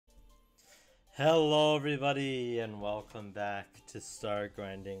Hello everybody and welcome back to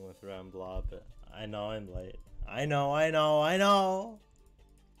Stargrinding with Remblob. I know I'm late. I know!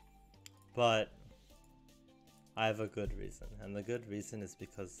 But I have a good reason, and the good reason is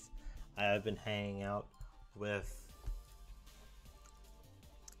because I have been hanging out with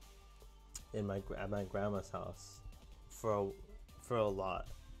at my grandma's house for a lot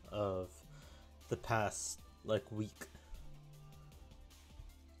of the past week.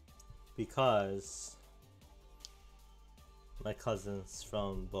 Because my cousins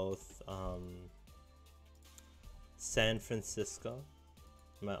from both San Francisco,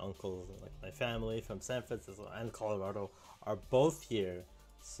 my uncles and my family from San Francisco and Colorado are both here,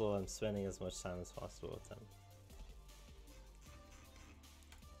 so I'm spending as much time as possible with them.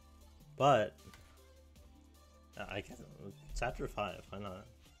 But I guess chapter 5, why not?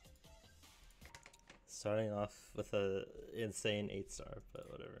 Starting off with a insane 8-star,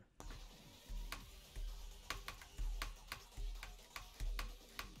 but whatever.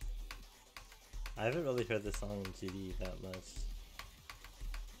 I haven't really heard this song in GD that much,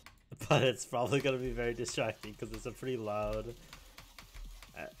 but it's probably gonna be very distracting because it's a pretty loud.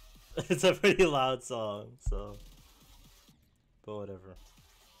 It's a pretty loud song, so. But whatever.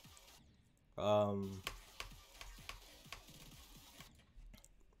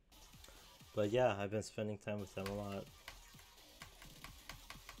 But yeah, I've been spending time with them a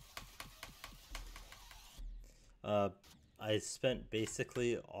lot. I spent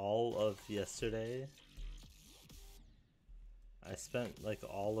basically all of yesterday.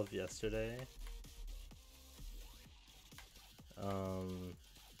 All of yesterday.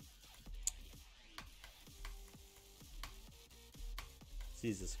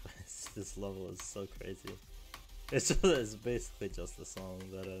 Jesus Christ, this level is so crazy. It's basically just the song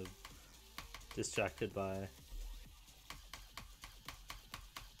that I'm distracted by.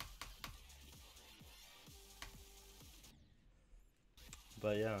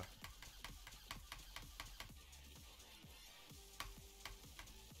 But yeah.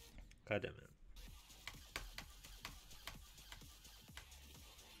 God damn it.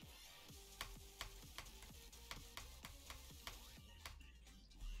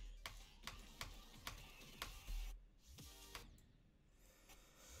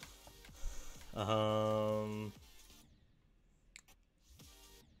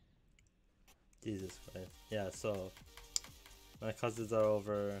 Jesus Christ. Yeah, so my cousins are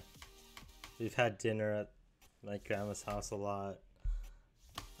over. We've had dinner at my grandma's house a lot.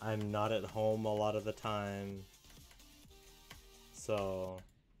 I'm not at home a lot of the time. So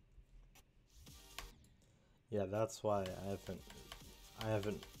yeah, that's why I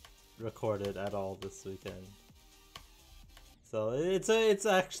haven't recorded at all this weekend. So it's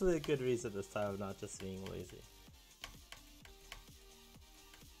actually a good reason this time of not just being lazy.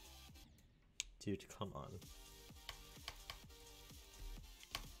 Dude, come on.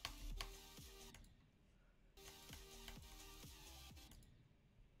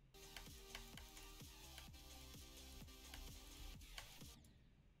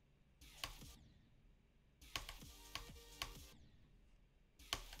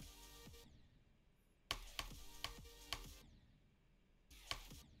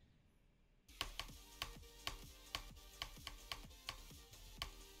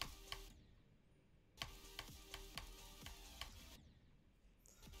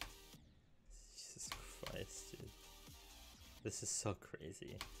 Jesus Christ, dude. This is so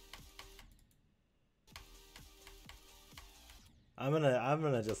crazy. I'm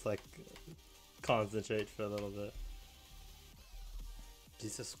gonna just concentrate for a little bit.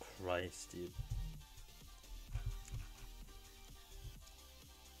 Jesus Christ, dude.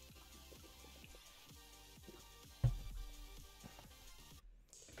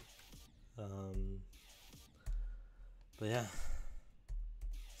 But yeah,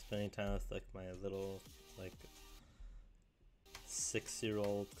 spending time with my little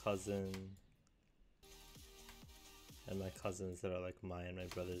 6-year-old cousin and my cousins that are my and my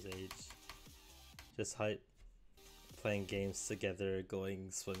brother's age. Just hype, playing games together, going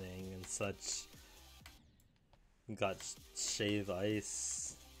swimming and such. Got shave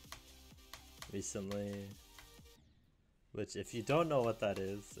ice recently, which if you don't know what that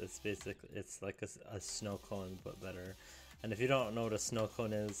is, it's like a snow cone but better. And if you don't know what a snow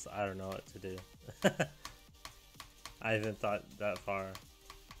cone is, I don't know what to do. I haven't thought that far.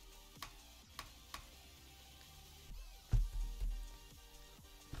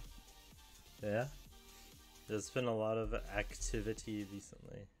 Yeah, there's been a lot of activity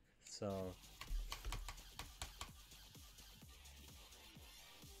recently, so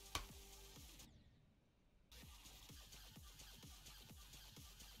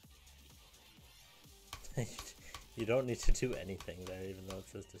You don't need to do anything there, even though it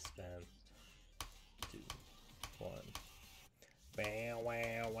says to spam. 2, 1.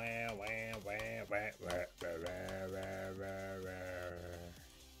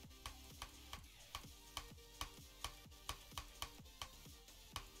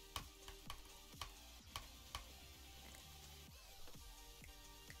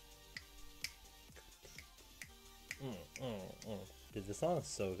 Dude, this song is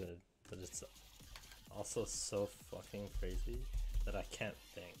so good, but it's also so fucking crazy that I can't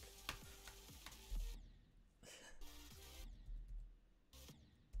think.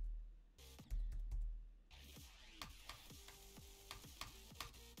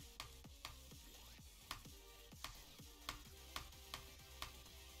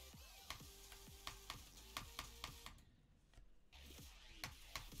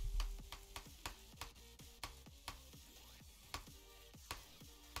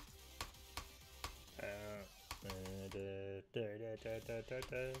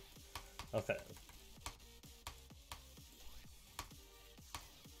 Okay.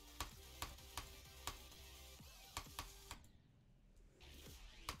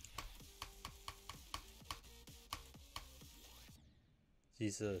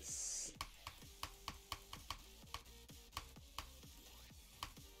 Jesus.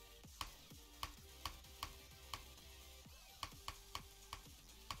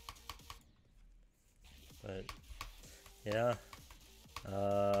 But yeah.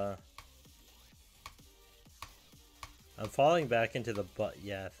 I'm falling back into the but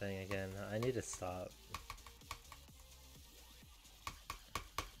yeah thing again. I need to stop.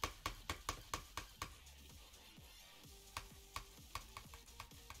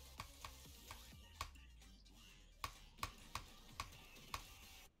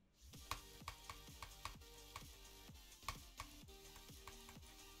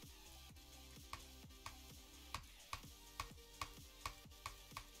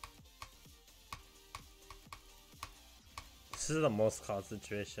 This is the most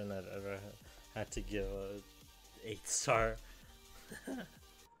concentration I've ever had to give a 8-star.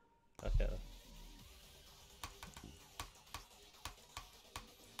 Okay.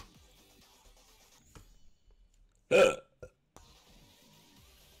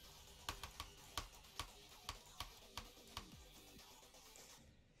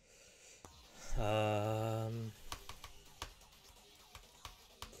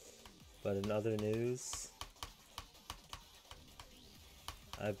 But in other news,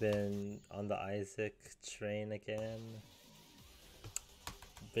 I've been on the Isaac train again.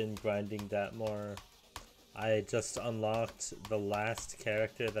 Been grinding that more. I just unlocked the last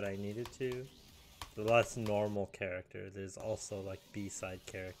character that I needed to. The last normal character. There's also like B-side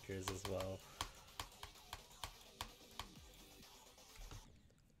characters as well,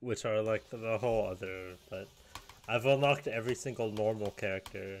 which are like the whole other, but I've unlocked every single normal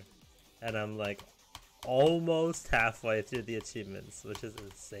character and I'm like almost halfway through the achievements, which is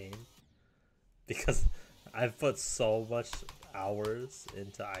insane because I've put so much hours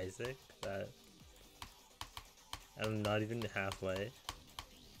into Isaac that I'm not even halfway.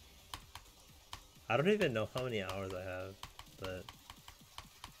 I don't even know how many hours I have, but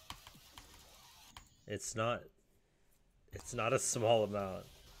it's not a small amount.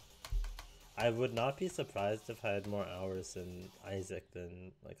 I would not be surprised if I had more hours in Isaac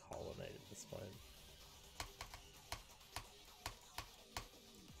than like Hollow Knight at this point.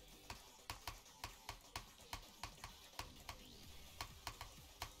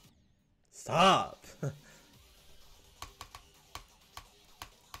 Stop! Oh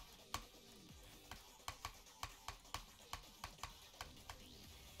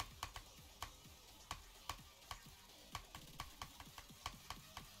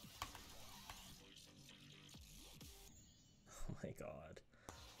my god.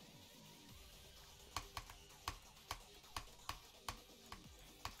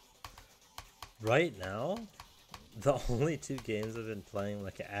 Right now, the only 2 games I've been playing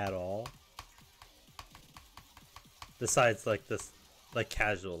like at all, besides like this, like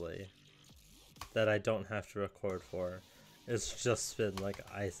casually, that I don't have to record for, it's just been like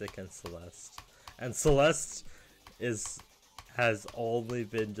Isaac and Celeste. And Celeste has only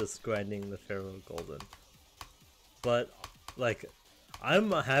been just grinding the Pharaoh Golden. But like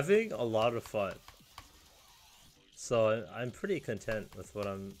I'm having a lot of fun. So I'm pretty content with what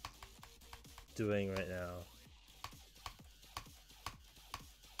I'm doing right now.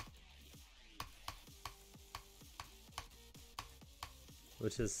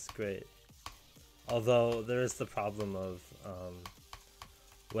 Which is great. Although there is the problem of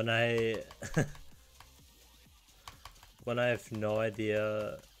when I when I have no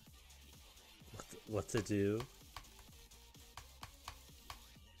idea what to do,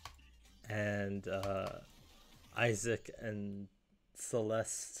 and Isaac and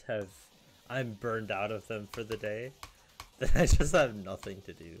Celeste have, I'm burned out of them for the day. That I just have nothing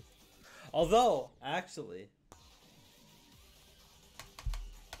to do. Although, actually,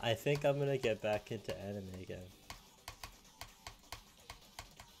 I think I'm gonna get back into anime again.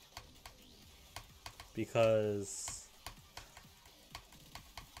 Because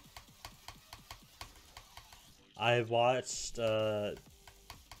I watched, I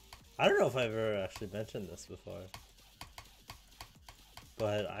don't know if I've ever actually mentioned this before,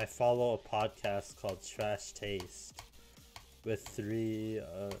 but I follow a podcast called Trash Taste with three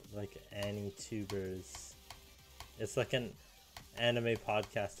like Annie-tubers. It's like an anime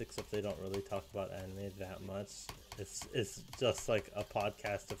podcast, except they don't really talk about anime that much. It's just like a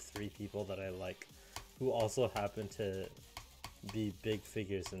podcast of three people that I like, who also happen to be big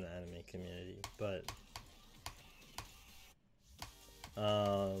figures in the anime community. But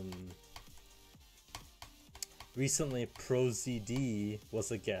recently ProZD was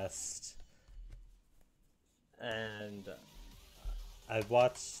a guest, and I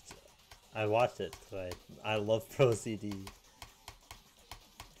watched it because I love ProZD,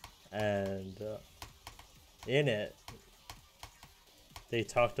 and in it they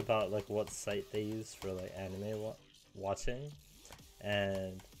talked about like what site they use for like anime watching,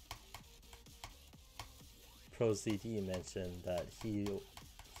 and ProZD mentioned that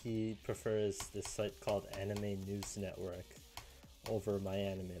he prefers this site called Anime News Network over My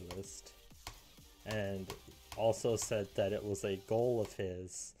Anime List, and also said that it was a goal of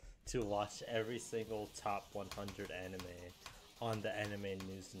his to watch every single top 100 anime on the Anime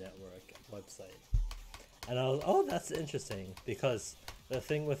News Network website. And I was, oh, that's interesting, because the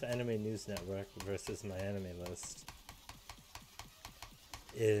thing with Anime News Network versus My Anime List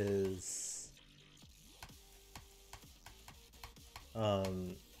is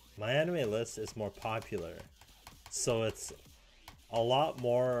My Anime List is more popular, so it's a lot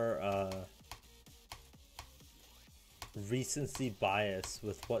more recency bias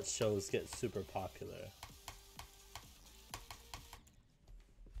with what shows get super popular.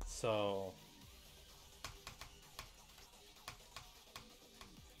 So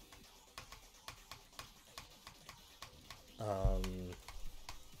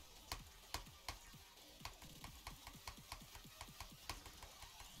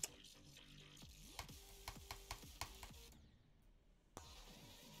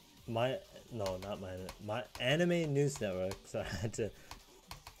my Anime News Network, so I had to,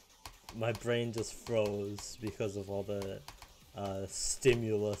 my brain just froze because of all the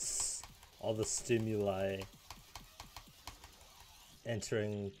stimulus, all the stimuli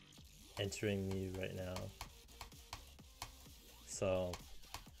entering me right now. So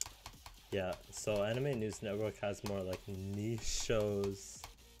yeah, so Anime News Network has more like niche shows,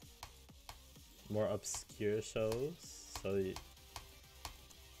 more obscure shows, so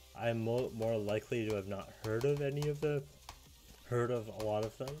I'm more likely to have not heard of a lot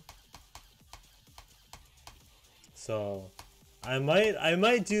of them. So I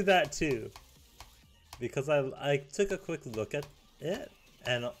might do that too, because I took a quick look at it,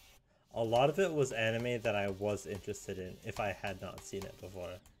 and a lot of it was anime that I was interested in if I had not seen it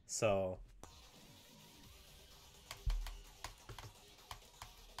before. So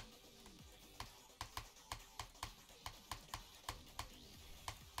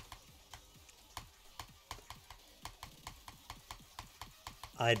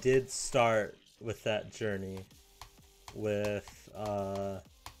I did start with that journey with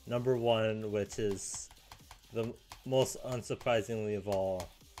number one, which is the most unsurprisingly of all,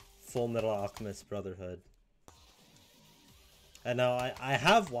 Full Metal Alchemist Brotherhood. And now I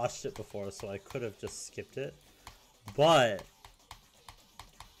have watched it before, so I could have just skipped it, but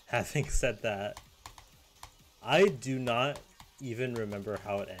having said that, I do not even remember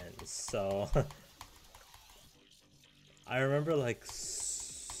how it ends. So I remember like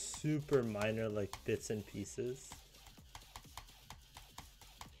super minor like bits and pieces,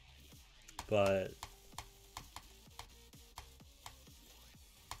 but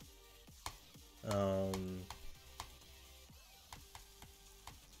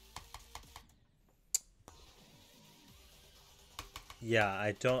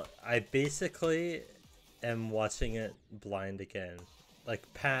yeah, I basically am watching it blind again, like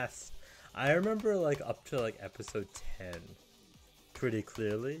past, I remember like up to like episode 10 pretty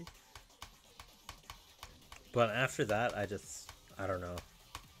clearly, but after that I don't know.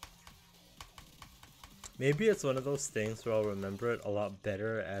 Maybe it's one of those things where I'll remember it a lot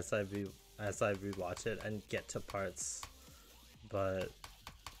better as I rewatch it and get to parts, but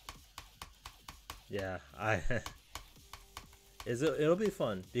Yeah, it'll be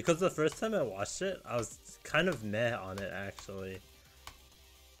fun because the first time I watched it, I was kind of meh on it actually,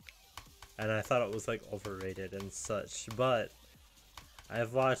 and I thought it was like overrated and such. But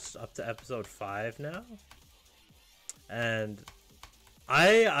I've watched up to episode 5 now, and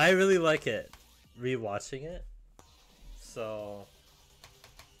I really like it. Rewatching it, so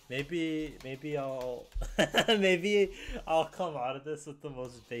maybe I'll maybe I'll come out of this with the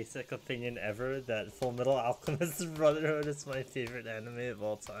most basic opinion ever that Full Metal Alchemist Brotherhood is my favorite anime of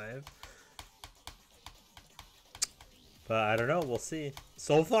all time. But I don't know, we'll see.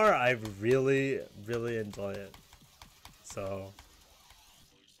 So far I really enjoy it. So,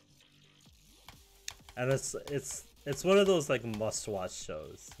 and it's one of those like must-watch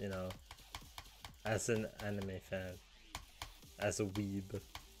shows, you know, as an anime fan, as a weeb.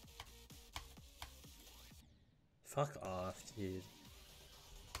 Fuck off, dude.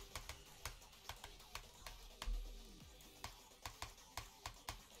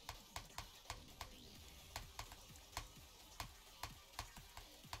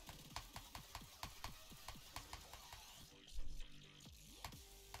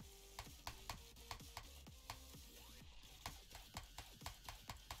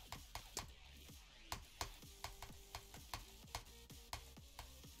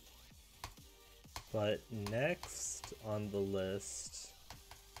 But next on the list,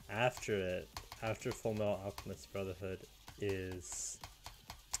 after Full Metal Alchemist Brotherhood, is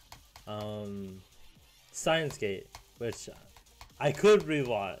Steins Gate, which I could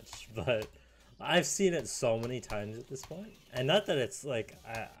rewatch, but I've seen it so many times at this point, and not that it's like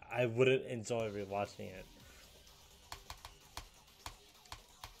I wouldn't enjoy rewatching it,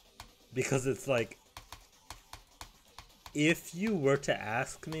 because it's like, if you were to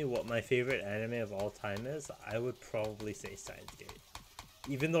ask me what my favorite anime of all time is, I would probably say Steins Gate.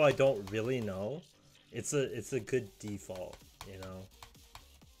 Even though I don't really know, it's a good default, you know.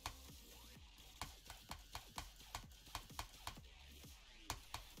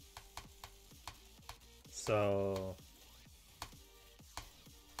 So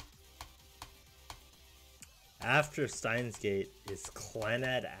after Steins Gate is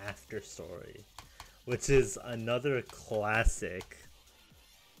Clannad After Story, which is another classic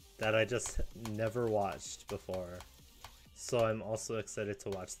that I just never watched before. So I'm also excited to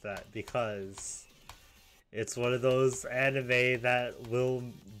watch that because it's one of those anime that will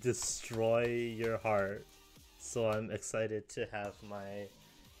destroy your heart. So I'm excited to have my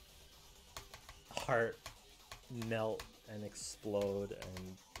heart melt and explode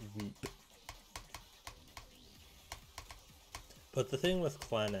and weep. But the thing with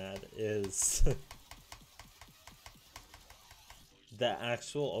Clannad is the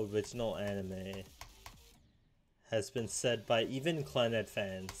actual original anime has been said by even Clannad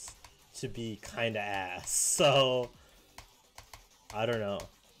fans to be kinda ass. So I don't know.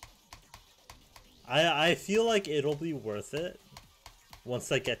 I feel like it'll be worth it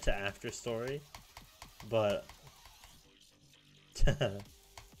once I get to After Story, but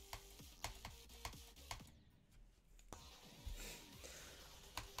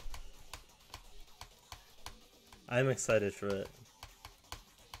I'm excited for it.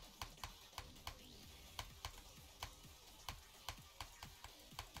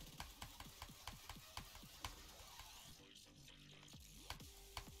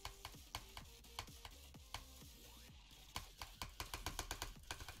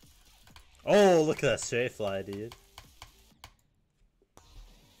 Oh, look at that straight fly, dude.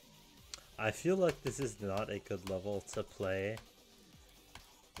 I feel like this is not a good level to play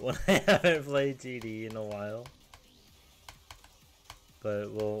when I haven't played GD in a while.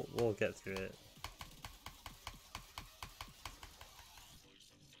 But we'll get through it.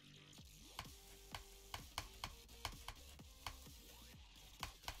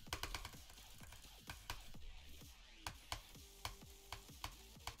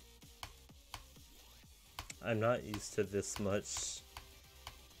 I'm not used to this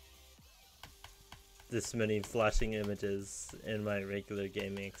many flashing images in my regular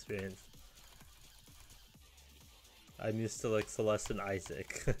gaming experience. I'm used to like Celeste and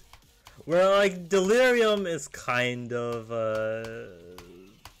Isaac. Where like Delirium is kind of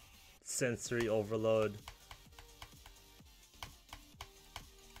sensory overload.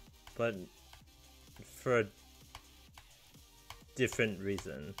 But for a different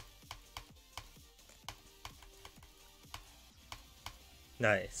reason.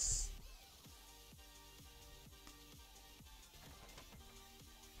 Nice.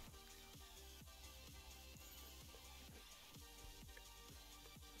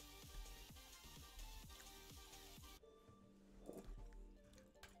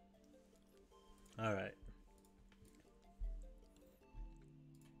 Alright.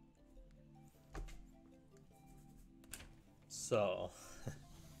 So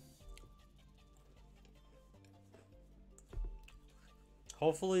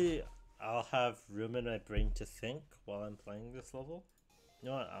hopefully I'll have room in my brain to think while I'm playing this level. You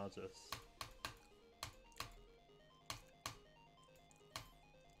know what, I'll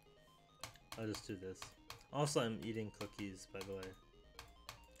just do this. Also, I'm eating cookies, by the way.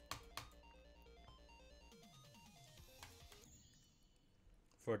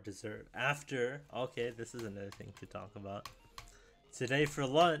 For dessert. After, okay, this is another thing to talk about. Today for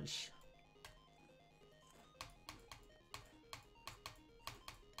lunch,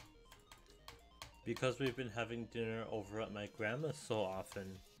 because we've been having dinner over at my grandma's so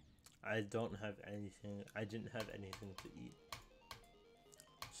often, I didn't have anything to eat.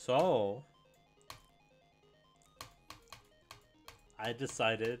 So I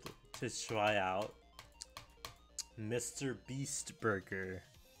decided to try out Mr. Beast Burger.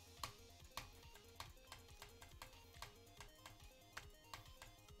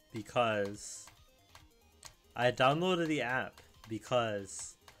 Because I downloaded the app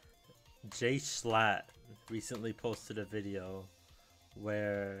because Jay Schlatt recently posted a video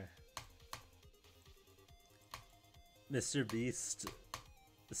where Mr. Beast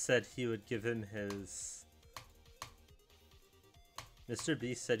said he would give him his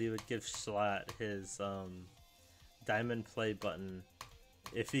Schlatt his diamond play button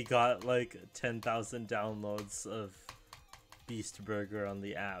if he got like 10,000 downloads of Beast Burger on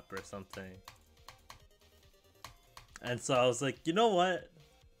the app or something. And so I was like, you know what?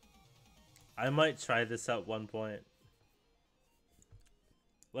 I might try this at one point.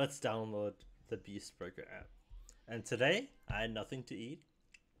 Let's download the Beast Burger app. And today, I had nothing to eat.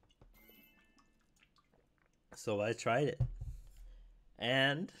 So I tried it.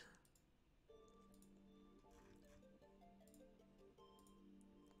 And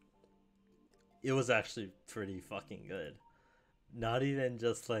it was actually pretty fucking good. Not even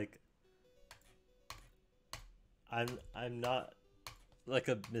just like I'm not like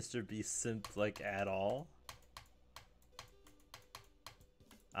a Mr. Beast simp like at all.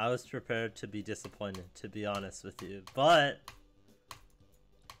 I was prepared to be disappointed, to be honest with you, but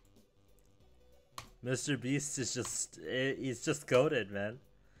Mr. Beast is he's just goated, man.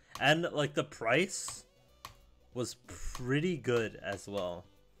 And like the price was pretty good as well.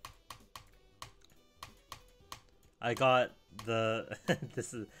 I got the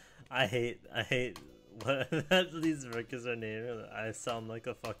I hate what these burgers are named. I sound like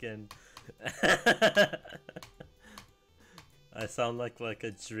a fucking I sound like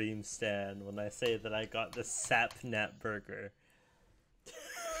a dream stan when I say that I got the sapnap burger.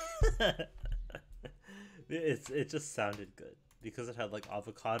 It just sounded good because it had like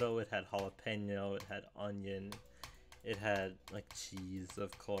avocado, it had jalapeno, it had onion, it had like cheese,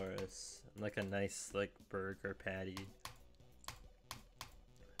 of course, and like a nice like burger patty,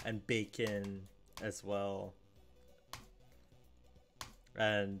 and bacon as well.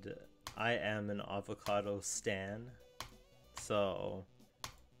 And I am an avocado stan, so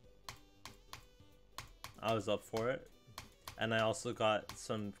I was up for it. And I also got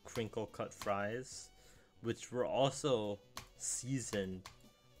some crinkle cut fries, which were also seasoned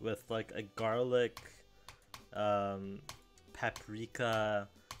with like a garlic, paprika,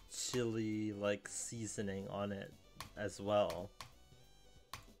 chili like seasoning on it as well.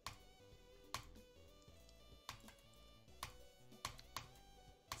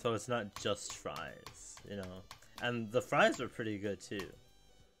 So it's not just fries, you know. And the fries were pretty good too.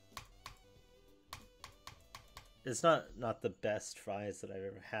 It's not the best fries that I've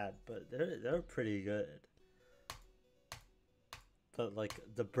ever had, but they're pretty good. But like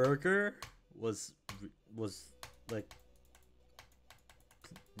the burger was like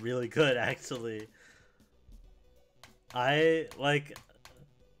really good actually. I like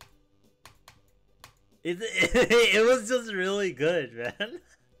it was just really good, man.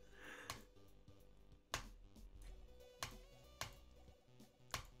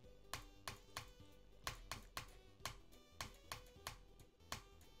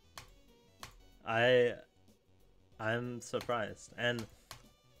 I'm surprised, and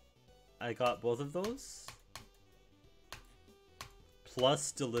I got both of those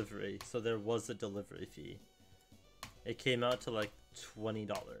plus delivery, so there was a delivery fee. It came out to like $20,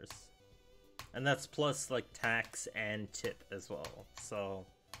 and that's plus like tax and tip as well. So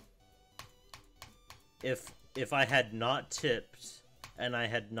if I had not tipped and I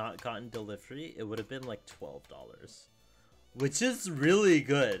had not gotten delivery, it would have been like $12, which is really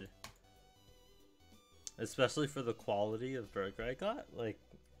good. Especially for the quality of burger I got, like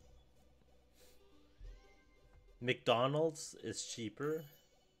McDonald's is cheaper,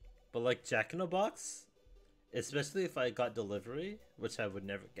 but like Jack in the Box, especially if I got delivery, which I would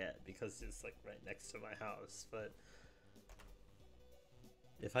never get because it's like right next to my house, but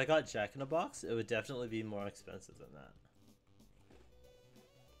if I got Jack in the Box, it would definitely be more expensive than that.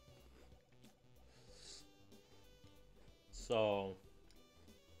 So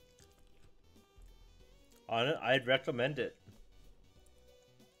on it, I'd recommend it.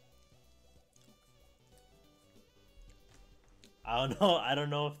 I don't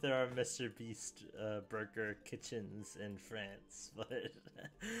know if there are Mr. Beast burger kitchens in France, but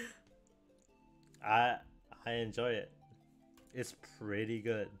I enjoy it. It's pretty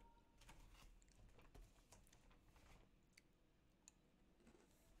good.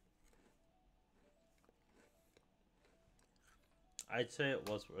 I'd say it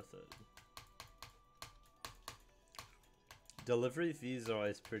was worth it. Delivery fees are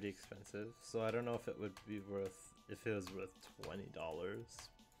always pretty expensive, so I don't know if it would be worth, if it was worth $20.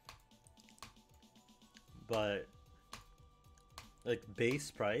 But like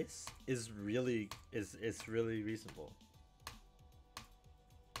base price is really reasonable.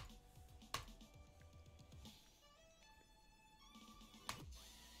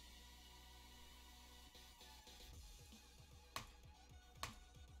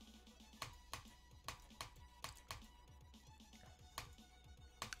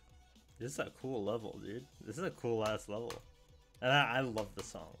 This is a cool level, dude. This is a cool ass level. And I love the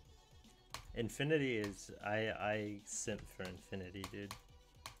song. Infinity is, I simp for Infinity, dude.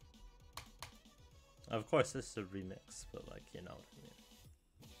 Of course, this is a remix, but like, you know what I mean.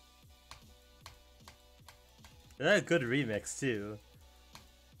 That's a good remix too.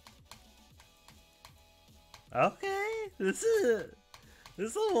 Okay, this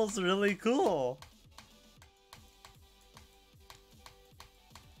level's really cool.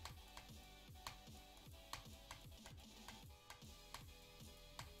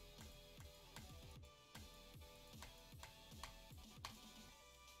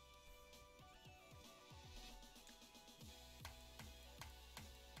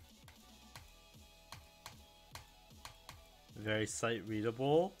 Very sight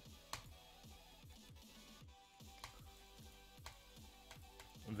readable.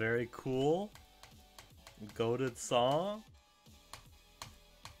 Very cool. Goated song.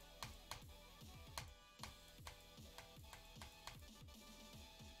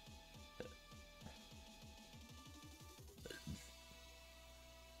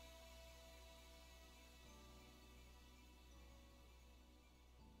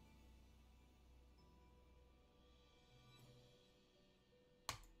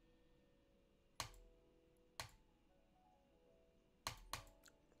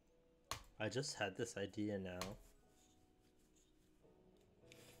 I just had this idea now.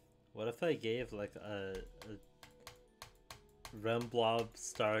 What if I gave like a Remblob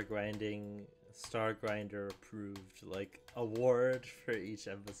Stargrinder approved like award for each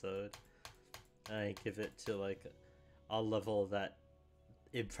episode, and I give it to like a level that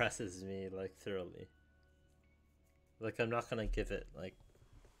impresses me like thoroughly. Like I'm not gonna give it like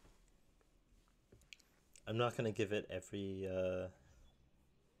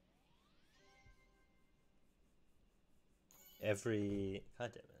every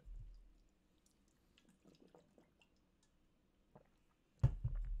god damn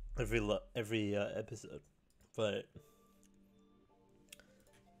it, every episode, but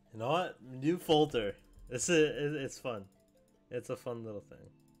you know what, new folder, it's fun, it's a fun little thing.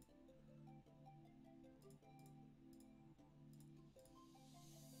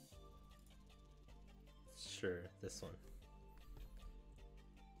 Sure, this one,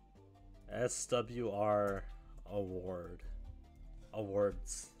 SWR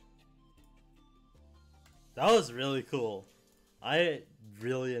awards. That was really cool. I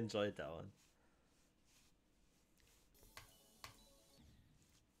really enjoyed that one.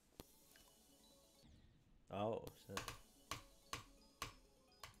 Oh shit.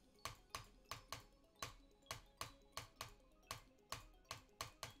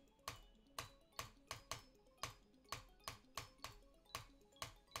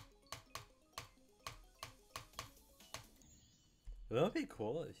 It would be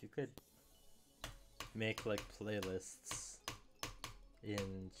cool if you could make like playlists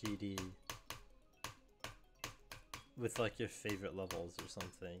in GD with like your favorite levels or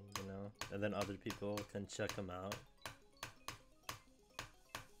something, you know, and then other people can check them out.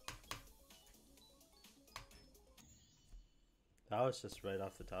 That was just right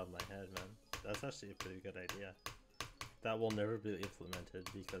off the top of my head, man. That's actually a pretty good idea. That will never be implemented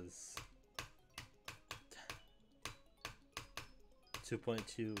because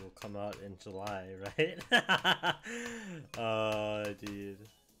 2.2 will come out in July, right? Oh, dude.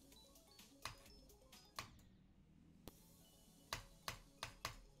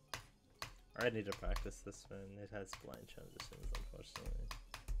 I need to practice this one. It has blind transitions, unfortunately.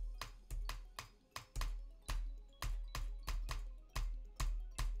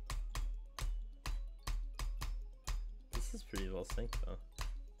 This is pretty well synced though.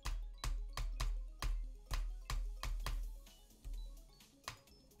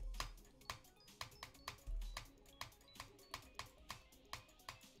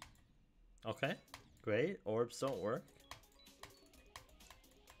 Okay, great. Orbs don't work.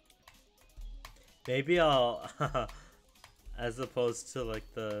 Maybe I'll, as opposed to like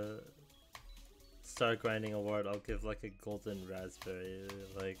the Stargrinding award, I'll give like a golden raspberry,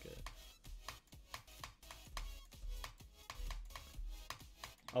 like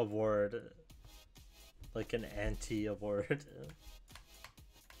award, like an anti-award.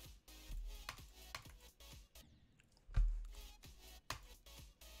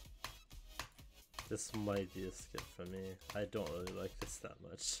 This might be a skip for me. I don't really like this that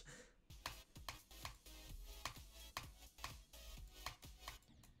much.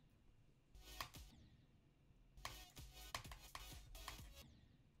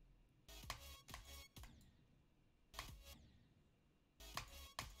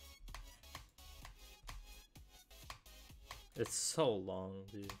 It's so long,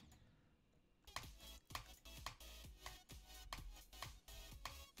 dude.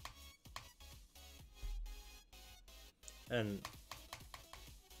 And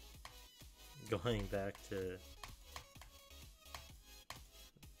going back to,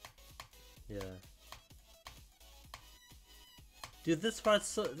 yeah, dude, this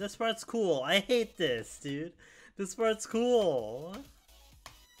part's cool. I hate this, dude. This part's cool.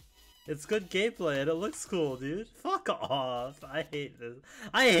 It's good gameplay and it looks cool, dude. Fuck off. I hate this.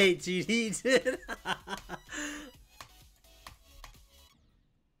 I hate GD, dude.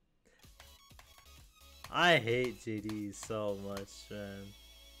 I hate GD so much, man.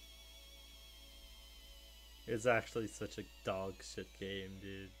 It's actually such a dog shit game,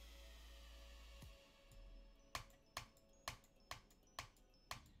 dude.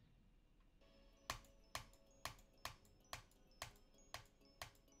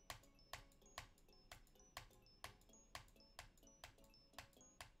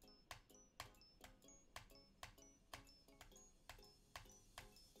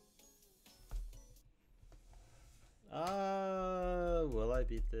 Will I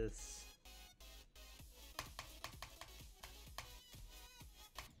beat this?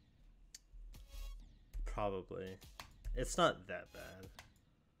 Probably. It's not that bad.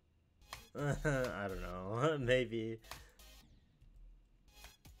 I don't know. Maybe.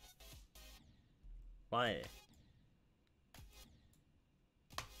 Why?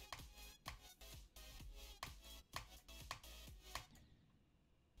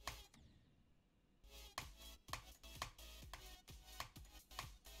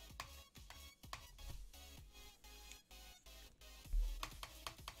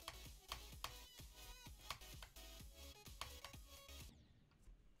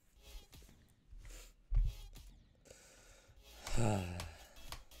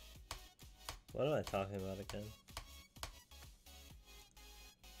 What am I talking about again?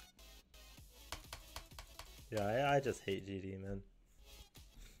 Yeah, I just hate GD, man.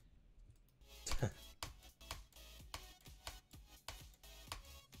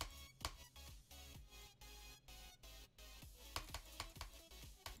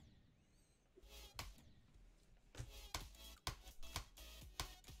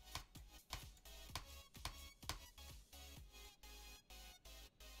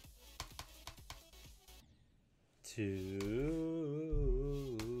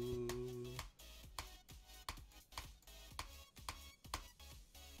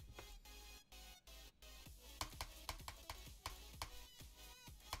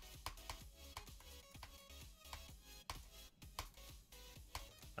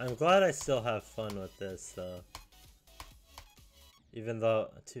 I'm glad I still have fun with this, though. Even though,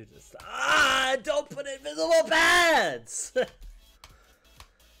 dude, don't put invisible pads!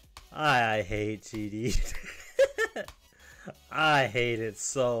 I hate GD. I hate it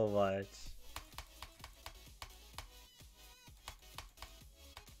so much.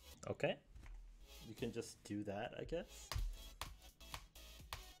 Okay. You can just do that, I guess.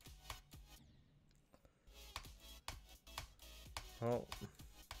 Oh.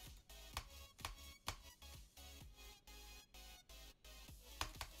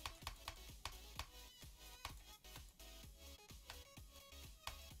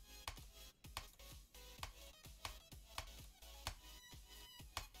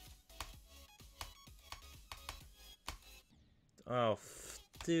 Oh,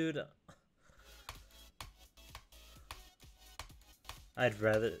 dude. I'd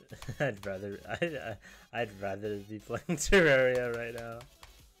rather, I'd rather be playing Terraria right now,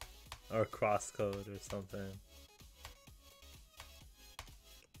 or Crosscode or something.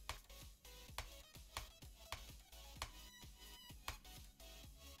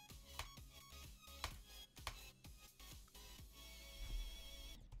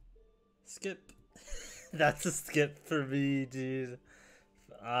 Skip. That's a skip for me, dude.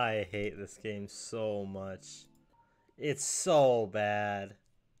 I hate this game so much. It's so bad.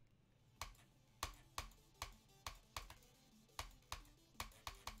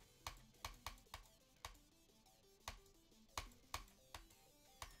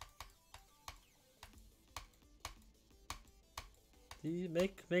 You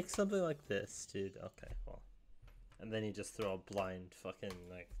make something like this, dude. Okay, well. And then you just throw a blind fucking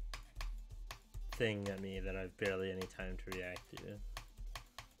like thing at me that I've barely any time to react to.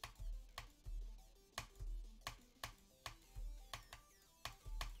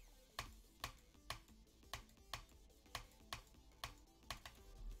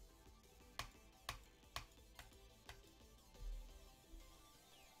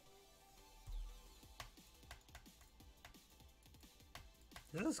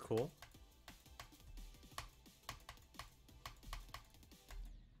 This is cool.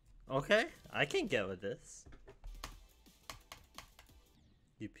 Okay, I can get with this.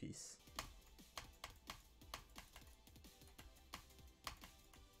 You piece.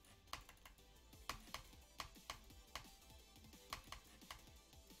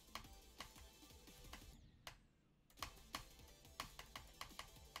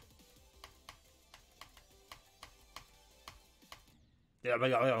 Yeah,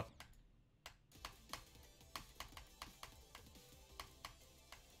 yeah.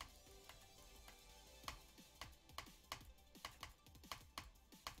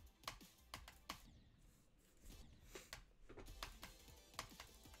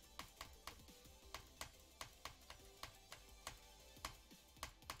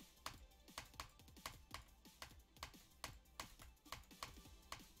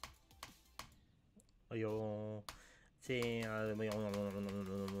 Yo. See.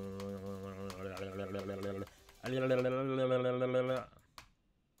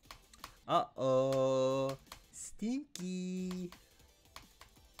 Uh-oh. Stinky.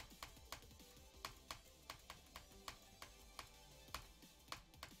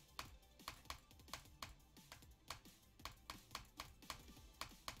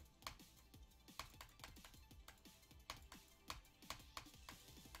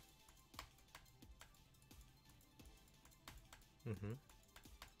 Mm-hmm.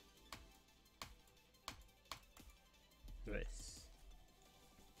 Nice.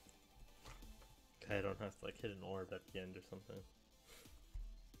 Okay, I don't have to like hit an orb at the end or something.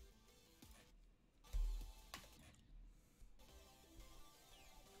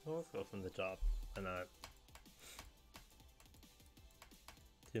 Well, let's go from the top. Why not?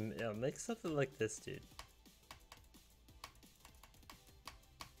 Dude, yeah, make something like this, dude.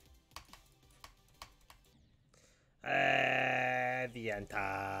 Vienta.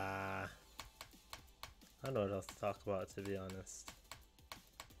 I don't know what else to talk about, to be honest.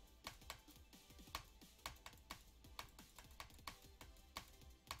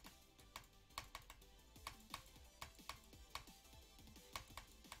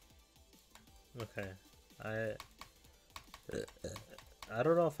 Okay, I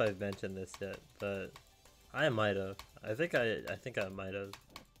don't know if I've mentioned this yet, but I might have. I think I might have.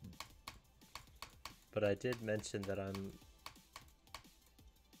 But I did mention that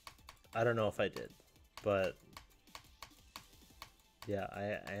I don't know if I did, but yeah,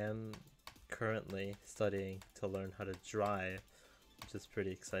 I am currently studying to learn how to dry, which is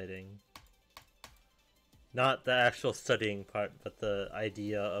pretty exciting. Not the actual studying part, but the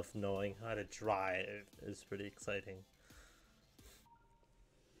idea of knowing how to dry is pretty exciting.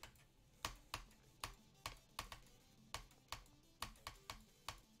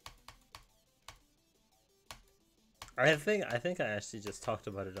 I think I actually just talked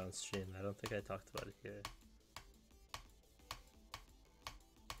about it on stream. I don't think I talked about it here.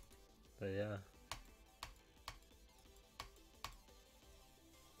 But yeah.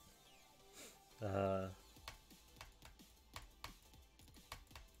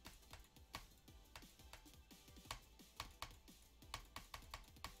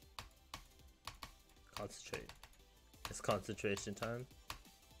 Concentrate. It's concentration time.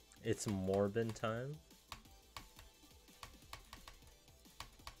 It's Morbin time.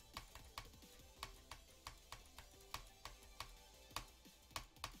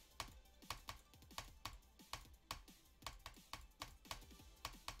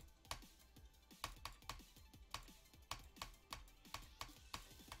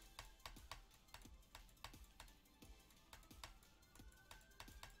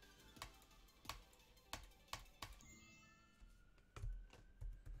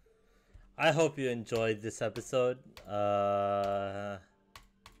 I hope you enjoyed this episode. I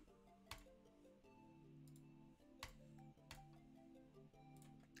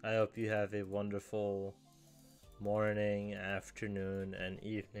hope you have a wonderful morning, afternoon, and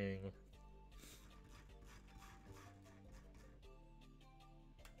evening.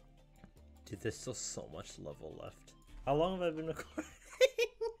 Dude, there's still so much level left. How long have I been recording?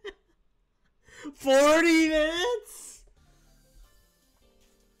 40 minutes?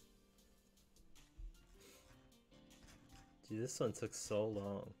 Dude, this one took so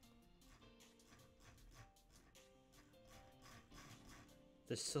long.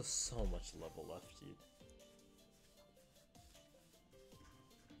 There's still so much level left, dude.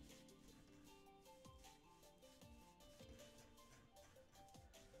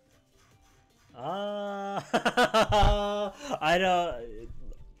 I don't.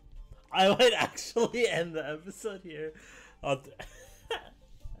 I might actually end the episode here.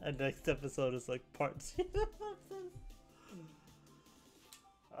 And next episode is like part 2.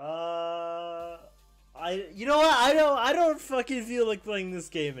 You know what? I don't fucking feel like playing this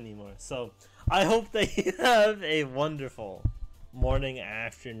game anymore. So I hope that you have a wonderful morning,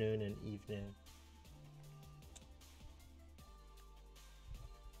 afternoon, and evening.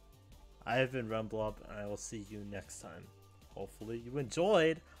 I have been Remblob, and I will see you next time. Hopefully you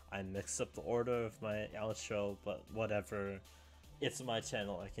enjoyed. I mixed up the order of my outro, but whatever. It's my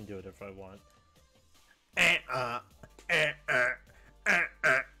channel. I can do whatever I want.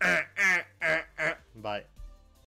 Bye.